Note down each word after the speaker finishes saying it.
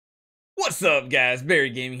What's up, guys? Barry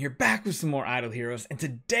Gaming here, back with some more Idle Heroes, and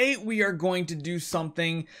today we are going to do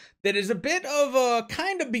something that is a bit of a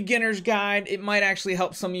kind of beginner's guide. It might actually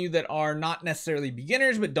help some of you that are not necessarily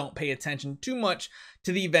beginners but don't pay attention too much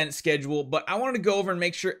to the event schedule. But I wanted to go over and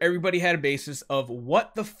make sure everybody had a basis of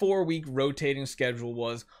what the 4-week rotating schedule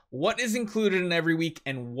was, what is included in every week,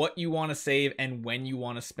 and what you want to save and when you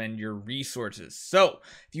want to spend your resources. So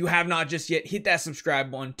if you have not just yet, hit that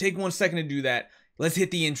subscribe button. Take 1 second to do that. Let's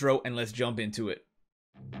hit the intro and let's jump into it.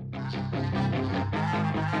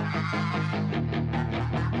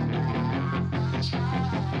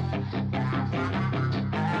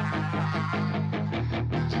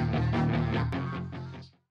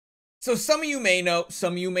 So some of you may know,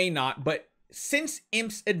 some of you may not, but since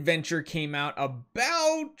Imp's Adventure came out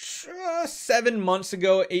about 7 months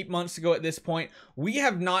ago, 8 months ago at this point, we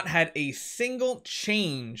have not had a single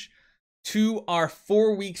change to our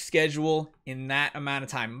 4-week schedule in that amount of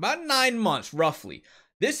time, about 9 months roughly.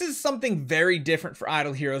 This is something very different for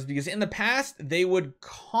Idle Heroes because in the past they would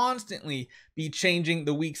constantly be changing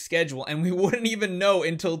the week schedule and we wouldn't even know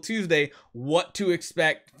until Tuesday what to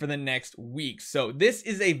expect for the next week. So this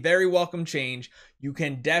is a very welcome change. You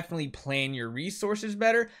can definitely plan your resources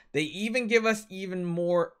better. They even give us even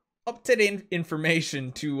more up-to-date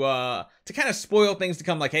information to kind of spoil things to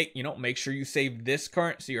come, like, hey, you know, make sure you save this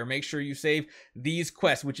currency or make sure you save these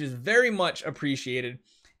quests, which is very much appreciated,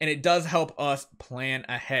 and it does help us plan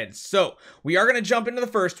ahead. So we are going to jump into the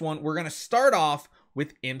first one. We're going to start off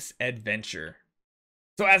with Imp's Adventure.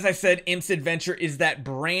 So as I said, Imp's Adventure is that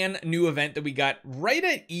brand new event that we got right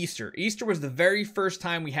at Easter. Easter was the very first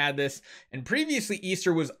time we had this, and previously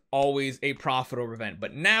Easter was always a profitable event,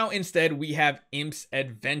 but now instead we have Imp's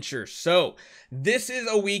Adventure. So this is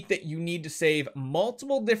a week that you need to save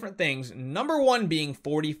multiple different things. Number one being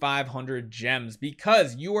 4,500 gems,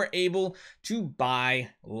 because you are able to buy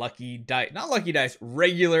lucky dice, not lucky dice,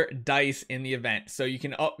 regular dice in the event. So you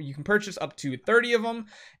can purchase up to 30 of them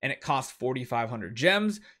and it costs 4,500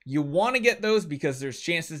 gems. You want to get those because there's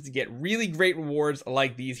chances to get really great rewards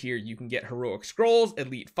like these here. You can get heroic scrolls,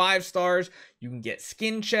 elite 5 stars. You can get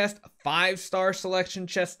skin chest, 5-star selection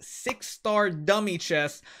chest, 6-star dummy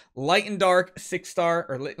chest, light and dark 6-star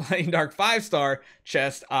or light and dark 5-star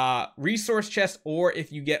chest, resource chest, or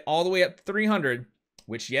if you get all the way up to 300,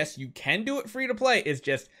 which yes, you can do it free to play, is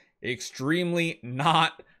just extremely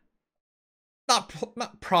not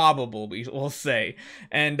probable, we'll say.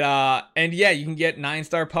 And yeah, you can get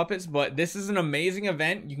 9-star puppets, but this is an amazing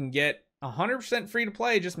event. You can get 100% free to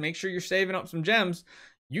play. Just make sure you're saving up some gems.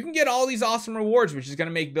 You can get all these awesome rewards, which is going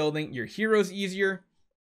to make building your heroes easier.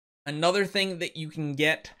 Another thing that you can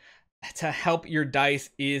get to help your dice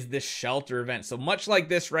is the shelter event. So much like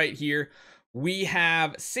this right here, we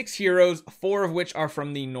have 6 heroes, 4 of which are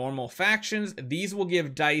from the normal factions. These will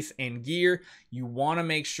give dice and gear. You want to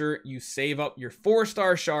make sure you save up your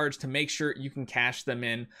 4-star shards to make sure you can cash them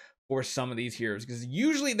in for some of these heroes, because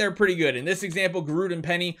usually they're pretty good. In this example, Groot and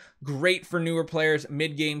Penny, great for newer players,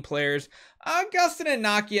 mid-game players. Gustin and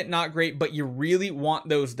Nakia, not great, but you really want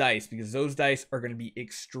those dice because those dice are going to be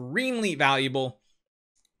extremely valuable.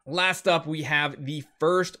 Last up, we have the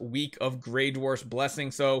first week of Grey Dwarf's Blessing.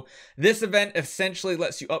 So this event essentially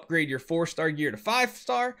lets you upgrade your 4-star gear to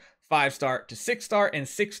 5-star, 5-star to 6-star, and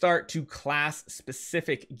 6-star to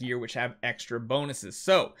class-specific gear, which have extra bonuses.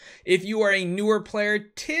 So if you are a newer player,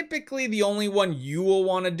 typically the only one you will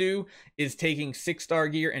want to do is taking 6-star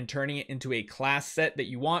gear and turning it into a class set that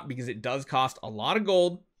you want, because it does cost a lot of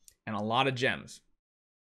gold and a lot of gems.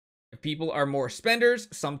 If people are more spenders,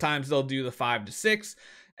 sometimes they'll do the 5 to 6,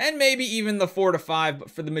 and maybe even the 4 to 5, but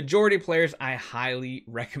for the majority of players, I highly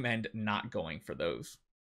recommend not going for those.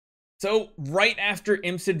 So right after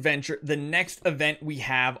Imp's Adventure, the next event we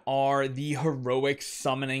have are the Heroic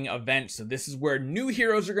Summoning events. So this is where new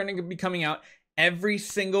heroes are going to be coming out every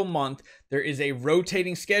single month. There is a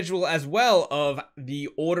rotating schedule as well of the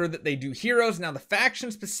order that they do heroes. Now the faction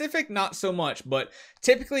specific, not so much, but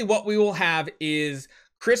typically what we will have is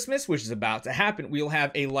Christmas, which is about to happen, we will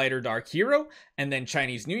have a light or dark hero, and then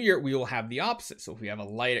Chinese New Year, we will have the opposite. So if we have a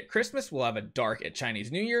light at Christmas, we'll have a dark at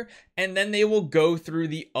Chinese New Year, and then they will go through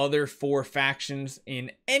the other 4 factions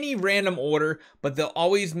in any random order, but they'll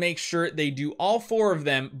always make sure they do all 4 of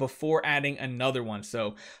them before adding another one.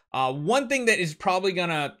 So one thing that is probably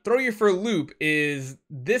gonna throw you for a loop is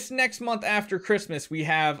this next month after Christmas, we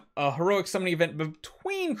have a Heroic Summoning event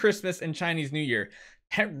between Christmas and Chinese New Year.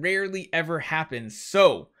 That rarely ever happens.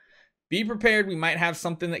 So be prepared. We might have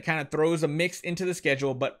something that kind of throws a mix into the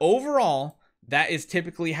schedule, but overall, That is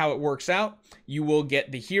typically how it works out. You will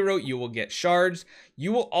get the hero, you will get shards.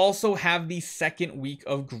 You will also have the second week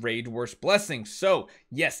of Grade Worst Blessings. So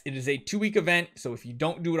yes, it is a 2-week event. So if you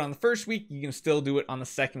don't do it on the first week, you can still do it on the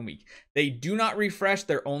second week. They do not refresh.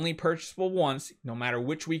 They're only purchasable once, no matter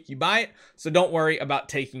which week you buy it. So don't worry about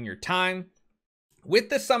taking your time. With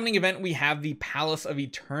the summoning event, we have the Palace of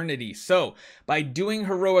Eternity. So by doing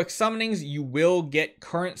heroic summonings, you will get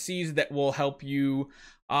currencies that will help you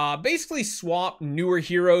basically swap newer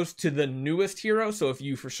heroes to the newest hero. So if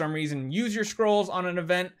you, for some reason, use your scrolls on an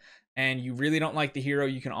event and you really don't like the hero,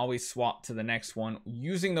 you can always swap to the next one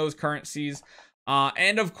using those currencies.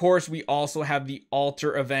 And of course, we also have the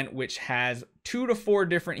Altar event, which has 2 to 4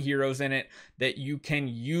 different heroes in it that you can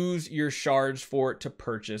use your shards for to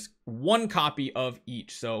purchase 1 copy of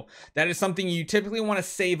each. So that is something you typically want to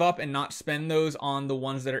save up and not spend those on the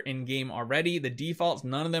ones that are in game already. The defaults,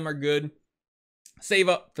 none of them are good. Save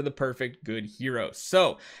up for the perfect good heroes.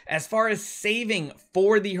 So as far as saving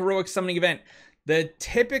for the heroic summoning event, the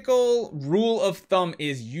typical rule of thumb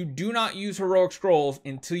is you do not use heroic scrolls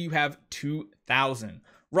until you have 2,000,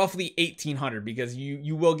 roughly 1,800, because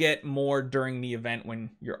you will get more during the event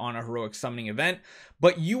when you're on a heroic summoning event.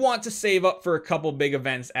 But you want to save up for a couple big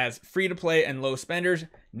events as free to play and low spenders.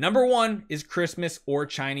 Number 1 is Christmas or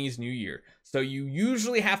Chinese New Year. So you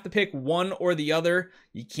usually have to pick one or the other.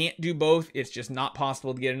 You can't do both. It's just not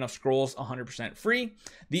possible to get enough scrolls 100% free.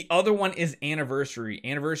 The other one is Anniversary.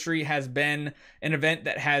 Anniversary has been an event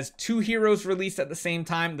that has 2 heroes released at the same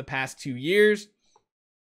time the past 2 years.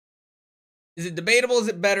 Is it debatable? Is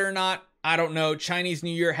it better or not? I don't know. Chinese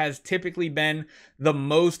New Year has typically been the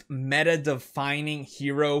most meta-defining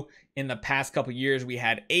hero in the past couple years. We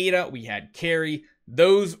had Ada, we had Carrie.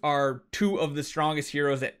 Those are 2 of the strongest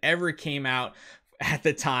heroes that ever came out at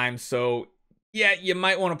the time. So yeah, you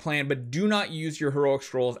might want to plan, but do not use your heroic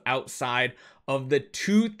scrolls outside of the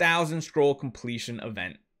 2,000 scroll completion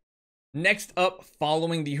event. Next up,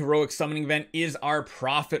 following the heroic summoning event, is our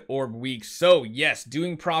Prophet Orb week. So yes,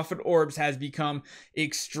 doing Prophet Orbs has become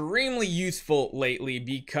extremely useful lately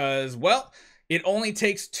because, well, it only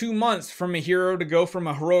takes 2 months from a hero to go from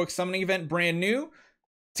a heroic summoning event brand new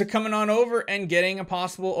to coming on over and getting a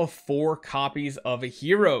possible of 4 copies of a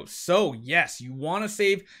hero. So yes, you want to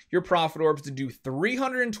save your Prophet Orbs to do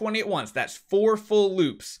 320 at once. That's 4 full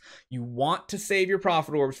loops. You want to save your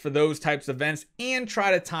Prophet Orbs for those types of events and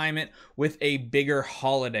try to time it with a bigger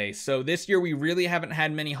holiday. So this year we really haven't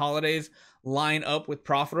had many holidays line up with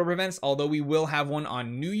Prophet Orb events, although we will have one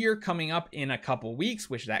on New Year coming up in a couple weeks,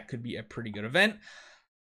 which that could be a pretty good event.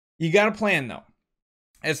 You got to plan though.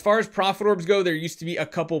 As far as Prophet Orbs go, there used to be a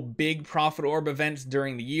couple big Prophet Orb events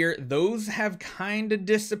during the year. Those have kind of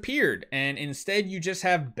disappeared, and instead you just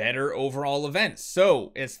have better overall events.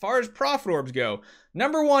 So as far as Prophet Orbs go,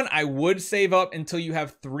 number 1, I would save up until you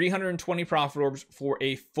have 320 Prophet Orbs for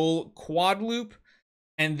a full quad loop.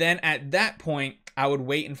 And then at that point, I would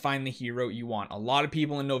wait and find the hero you want. A lot of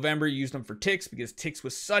people in November used them for Tix because Tix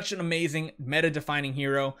was such an amazing meta-defining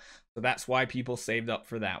hero. So that's why people saved up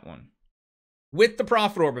for that one. With the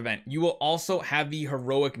Prophet Orb event, you will also have the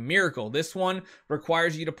Heroic Miracle. This one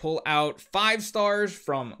requires you to pull out 5 stars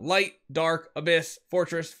from Light, Dark, Abyss,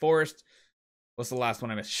 Fortress, Forest. What's the last one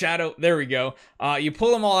I missed? Shadow. There we go. You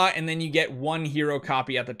pull them all out and then you get 1 hero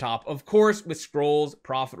copy at the top. Of course, with scrolls,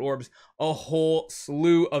 Prophet Orbs, a whole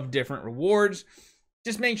slew of different rewards.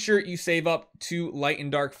 Just make sure you save up 2 Light and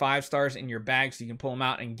Dark 5 stars in your bag so you can pull them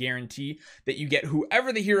out and guarantee that you get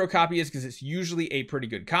whoever the hero copy is, because it's usually a pretty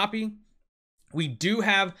good copy. We do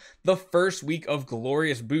have the first week of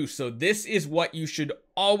Glorious Boost. So this is what you should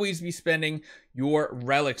always be spending your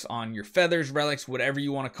relics on. Your feathers, relics, whatever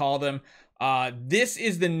you want to call them. This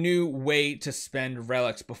is the new way to spend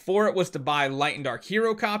relics. Before it was to buy Light and Dark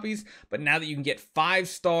hero copies, but now that you can get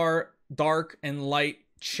 5-star Dark and Light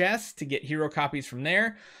chests to get hero copies from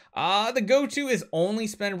there, the go-to is only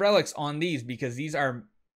spend relics on these, because these are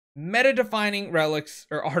meta-defining relics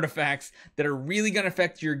or artifacts that are really going to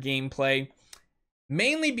affect your gameplay.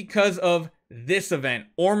 Mainly because of this event.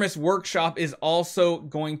 Ormus Workshop is also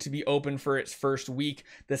going to be open for its first week.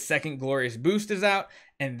 The second Glorious Boost is out,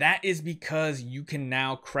 and that is because you can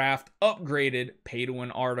now craft upgraded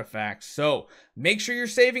pay-to-win artifacts. So make sure you're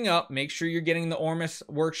saving up. Make sure you're getting the Ormus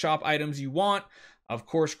Workshop items you want. Of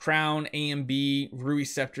course, Crown, AMB, Rui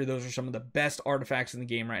Scepter, those are some of the best artifacts in the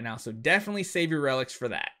game right now. So definitely save your relics for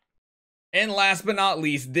that. And last but not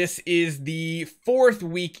least, this is the 4th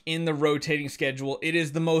week in the rotating schedule. It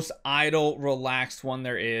is the most idle, relaxed one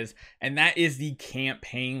there is, and that is the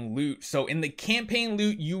campaign loot. So in the campaign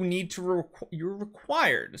loot, you need to you're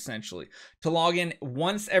required essentially to log in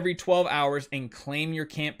once every 12 hours and claim your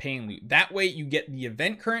campaign loot. That way you get the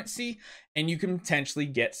event currency and you can potentially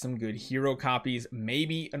get some good hero copies,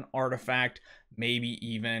 maybe an artifact, maybe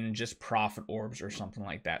even just prophet orbs or something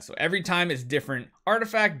like that. So every time it's different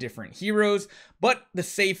artifact, different heroes, but the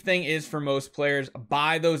safe thing is for most players,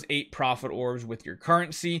 buy those 8 prophet orbs with your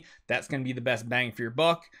currency. That's going to be the best bang for your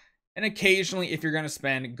buck. And occasionally, if you're going to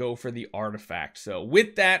spend, go for the artifact. So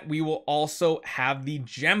with that, we will also have the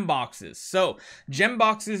gem boxes. So gem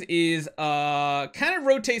boxes is kind of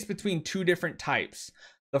rotates between 2 different types.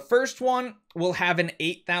 The first one will have an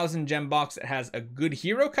 8,000 gem box that has a good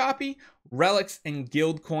hero copy, relics, and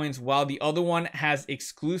guild coins, while the other one has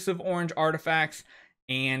exclusive orange artifacts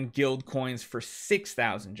and guild coins for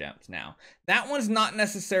 6,000 gems. Now, that one's not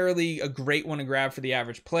necessarily a great one to grab for the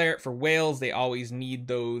average player. For whales, they always need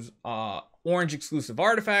those orange exclusive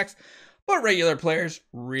artifacts, but regular players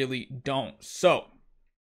really don't. So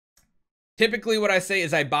typically what I say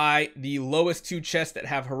is I buy the lowest 2 chests that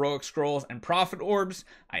have heroic scrolls and prophet orbs.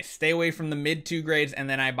 I stay away from the mid 2 grades, and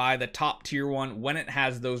then I buy the top tier one when it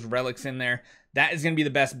has those relics in there. That is going to be the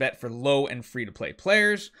best bet for low and free to play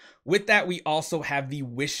players. With that, we also have the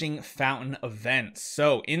Wishing Fountain event.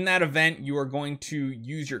 So in that event, you are going to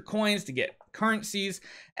use your coins to get currencies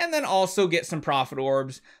and then also get some prophet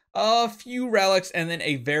orbs, a few relics, and then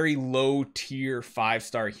a very low tier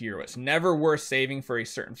 5-star hero. It's never worth saving for a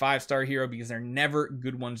certain 5-star hero because they're never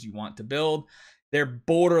good ones you want to build. They're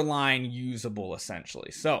borderline usable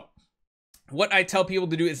essentially. So what I tell people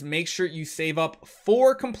to do is make sure you save up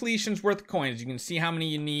 4 completions worth of coins. You can see how many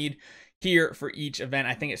you need here for each event.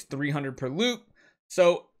 I think it's 300 per loop.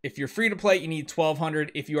 So if you're free to play, you need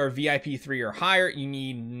 1,200. If you are VIP 3 or higher, you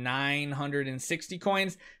need 960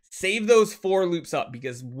 coins. Save those 4 loops up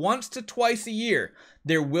because once to twice a year,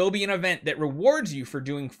 there will be an event that rewards you for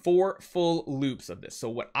doing 4 full loops of this. So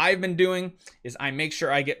what I've been doing is I make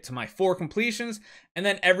sure I get to my 4 completions, and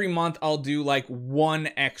then every month I'll do like 1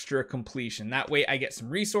 extra completion. That way I get some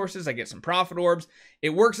resources, I get some prophet orbs. It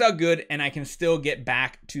works out good, and I can still get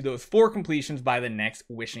back to those 4 completions by the next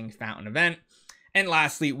Wishing Fountain event. And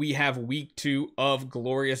lastly, we have week 2 of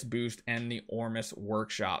Glorious Boost and the Ormus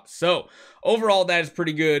Workshop. So overall, that is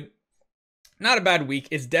pretty good. Not a bad week.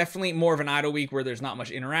 It's definitely more of an idle week where there's not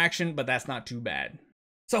much interaction, but that's not too bad.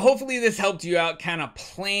 So hopefully this helped you out kind of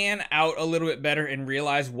plan out a little bit better and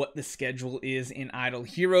realize what the schedule is in Idle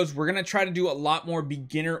Heroes. We're going to try to do a lot more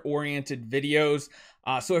beginner-oriented videos.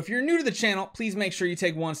 So if you're new to the channel, please make sure you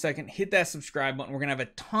take 1 second, hit that subscribe button. We're going to have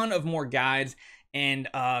a ton of more guides and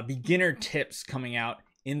beginner tips coming out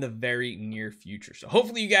in the very near future. So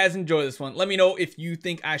hopefully you guys enjoy this one. Let me know if you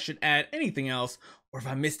think I should add anything else or if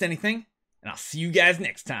I missed anything, and I'll see you guys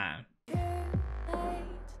next time.